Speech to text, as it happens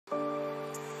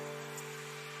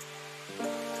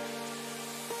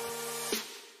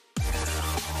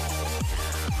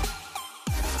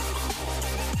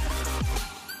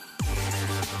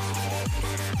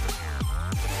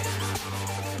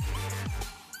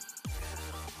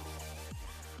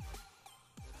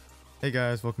Hey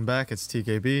guys, welcome back. It's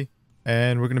TKB,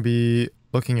 and we're going to be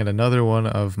looking at another one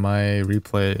of my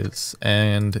replays,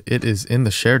 and it is in the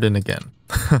Sheridan again.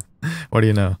 What do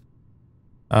you know?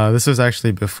 This was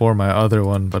actually before my other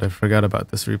one, but I forgot about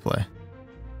this replay.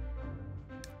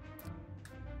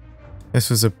 This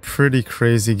was a pretty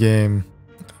crazy game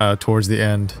towards the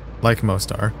end, like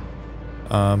most are.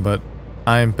 But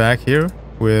I'm back here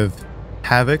with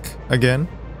Havoc again.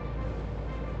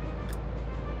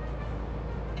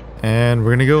 And we're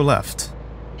gonna go left,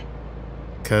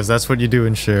 because that's what you do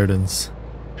in Sheridans.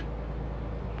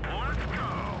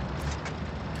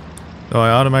 So I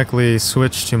automatically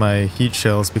switch to my heat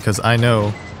shells because I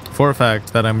know for a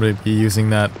fact that I'm going to be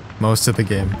using that most of the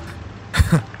game.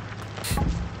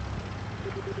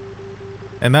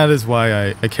 And that is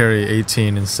why I carry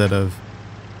 18 instead of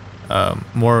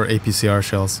more APCR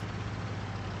shells.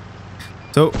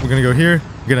 So we're gonna go here,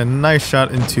 get a nice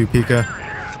shot into Pika.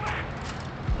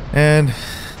 And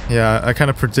yeah, I kind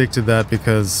of predicted that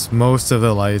because most of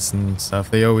the lights and stuff,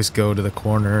 they always go to the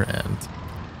corner and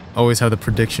always have the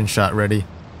prediction shot ready.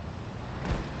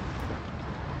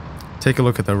 Take a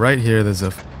look at the right here. There's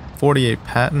a 48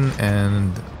 Patton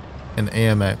and an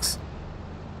AMX.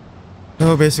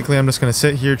 So basically I'm just going to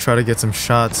sit here, try to get some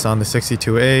shots on the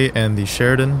 62A and the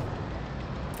Sheridan.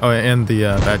 Oh, and the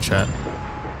Bat Chat.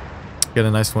 Get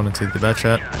a nice one into the Bat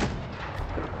Chat.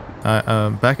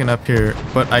 Backing up here,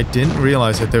 but I didn't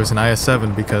realize that there was an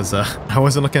IS-7 because I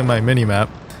wasn't looking at my mini-map,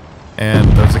 and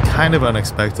that was kind of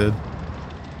unexpected.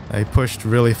 I pushed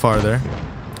really far there.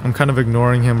 I'm kind of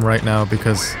ignoring him right now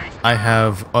because I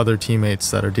have other teammates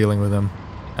that are dealing with him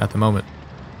at the moment.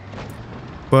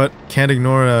 But can't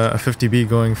ignore a 50B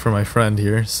going for my friend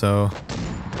here, so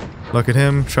look at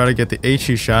him, try to get the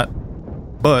HE shot,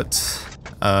 but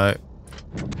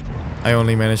I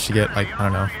only managed to get, like, I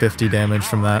don't know, 50 damage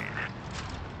from that.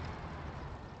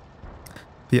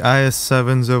 The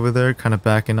IS-7's over there kind of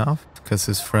backing off because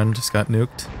his friend just got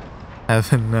nuked.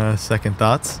 Having second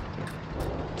thoughts.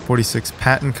 46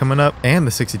 Patton coming up, and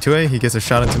the 62A, he gets a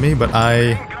shot into me, but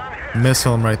I miss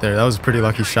him right there. That was a pretty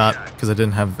lucky shot because I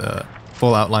didn't have the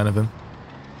full outline of him.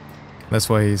 That's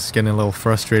why he's getting a little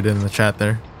frustrated in the chat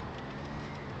there.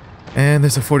 And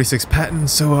there's a 46 Patton,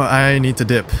 so I need to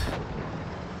dip.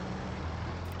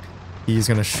 He's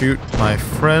gonna shoot my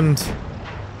friend,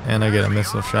 and I get a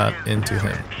missile shot into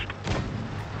him.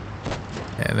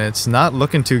 And it's not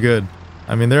looking too good.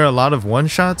 I mean, there are a lot of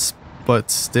one-shots, but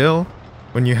still,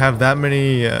 when you have that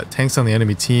many tanks on the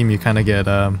enemy team, you kind of get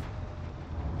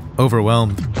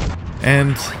overwhelmed.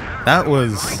 And that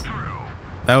was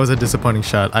a disappointing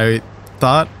shot. I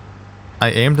thought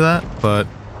I aimed that, but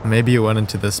maybe it went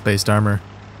into the spaced armor.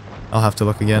 I'll have to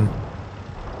look again.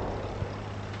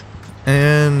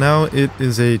 And now it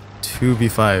is a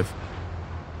 2v5.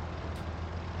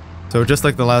 So just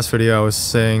like the last video, I was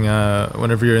saying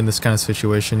whenever you're in this kind of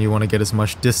situation, you want to get as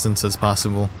much distance as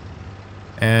possible.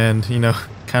 And, you know,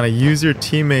 kind of use your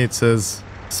teammates as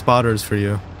spotters for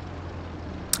you.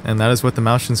 And that is what the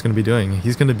Maushin's going to be doing.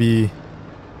 He's going to be,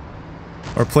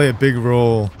 or play a big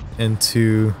role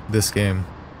into this game.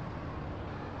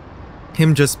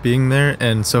 Him just being there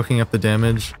and soaking up the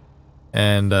damage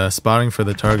and spotting for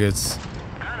the targets,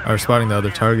 or spotting the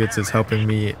other targets, is helping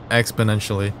me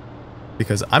exponentially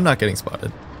because I'm not getting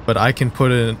spotted, but I can put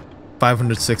in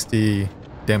 560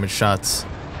 damage shots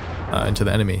into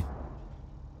the enemy.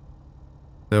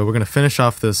 So we're gonna finish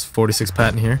off this 46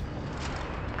 Patton here.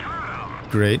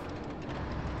 Great.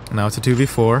 Now it's a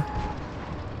 2v4.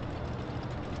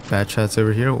 Bat Chat's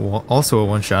over here, also a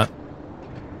one shot.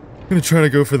 I'm gonna try to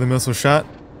go for the missile shot,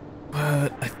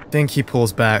 but I think he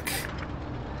pulls back.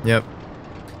 Yep.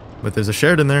 But there's a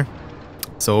Sheridan there.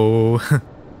 So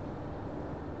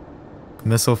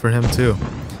missile for him too.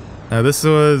 Now this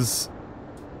was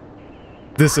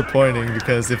disappointing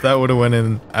because if that would have went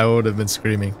in, I would have been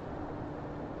screaming.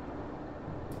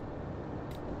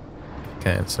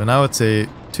 Okay, so now it's a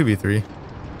 2v3.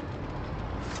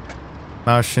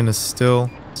 Maushin is still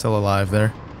alive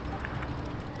there.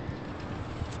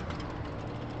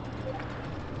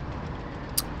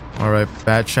 Alright,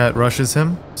 Bat Chat rushes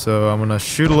him, so I'm gonna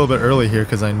shoot a little bit early here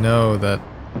because I know that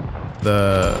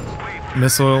the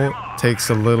missile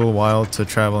takes a little while to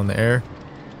travel in the air.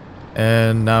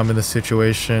 And now I'm in a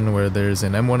situation where there's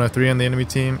an M103 on the enemy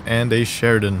team and a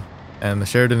Sheridan, and the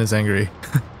Sheridan is angry.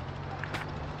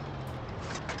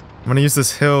 I'm gonna use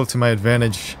this hill to my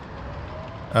advantage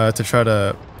to try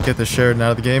to get the Sheridan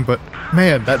out of the game, but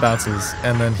man, that bounces,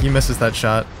 and then he misses that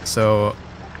shot, so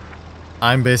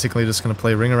I'm basically just going to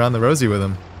play ring around the rosy with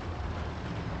him.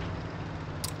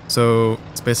 So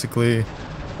it's basically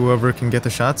whoever can get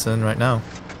the shots in right now.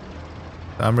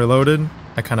 I'm reloaded.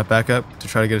 I kind of back up to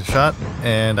try to get a shot,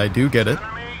 and I do get it.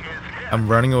 I'm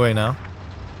running away now.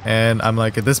 And I'm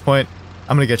like, at this point,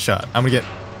 I'm gonna get shot. I'm gonna get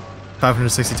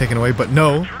 560 taken away, but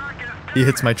no, he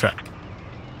hits my track.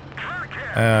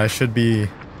 I should be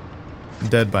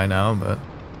dead by now, but,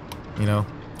 you know,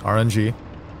 RNG.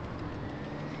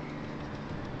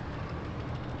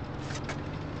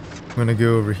 I'm gonna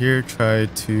go over here, try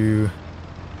to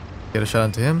get a shot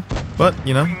into him, but,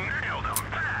 you know,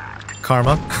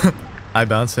 karma. I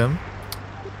bounce him.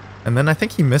 And then I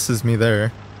think he misses me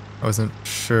there. I wasn't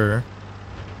sure.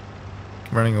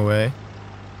 Running away.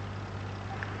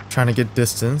 Trying to get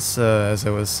distance, as I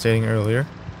was stating earlier.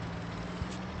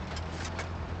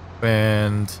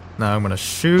 And now I'm gonna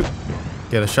shoot,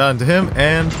 get a shot into him,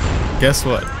 and guess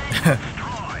what?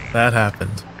 That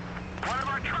happened.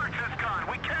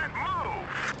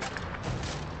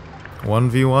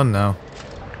 1v1 now.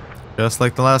 Just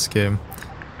like the last game.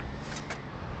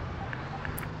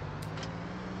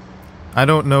 I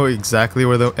don't know exactly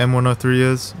where the M103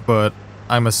 is, but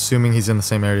I'm assuming he's in the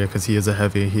same area because he is a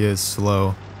heavy, he is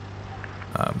slow.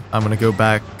 I'm gonna go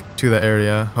back to the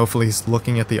area. Hopefully he's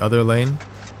looking at the other lane.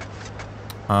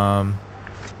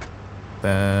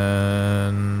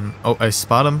 Then... oh, I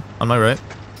spot him on my right.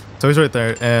 So he's right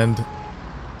there, and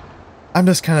I'm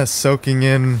just kind of soaking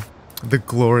in the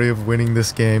glory of winning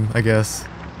this game, I guess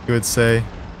you would say.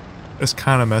 Just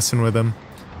kind of messing with him.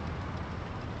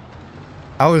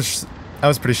 I was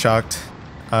pretty shocked,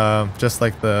 just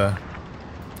like the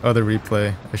other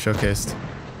replay I showcased.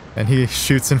 And he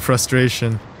shoots in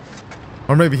frustration.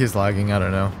 Or maybe he's lagging, I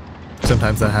don't know.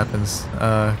 Sometimes that happens.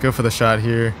 Go for the shot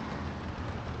here.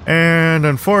 And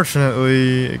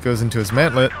unfortunately, it goes into his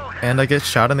mantlet, and I get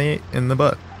shot in the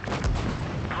butt.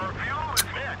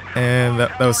 And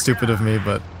that was stupid of me,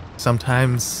 but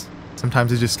sometimes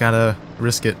you just gotta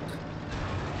risk it.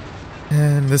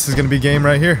 And this is gonna be game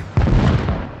right here.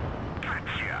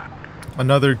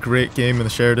 Another great game in the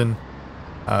Sheridan.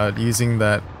 Using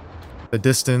the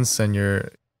distance and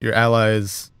your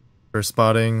allies for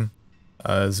spotting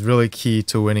is really key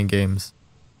to winning games.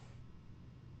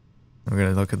 We're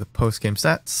gonna look at the post-game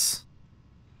stats.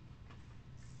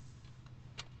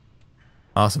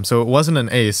 Awesome. So it wasn't an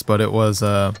ace, but it was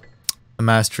a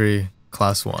mastery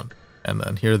class 1. And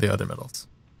then here are the other medals.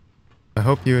 I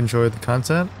hope you enjoyed the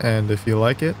content, and if you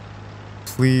like it,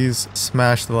 please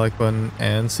smash the like button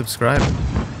and subscribe.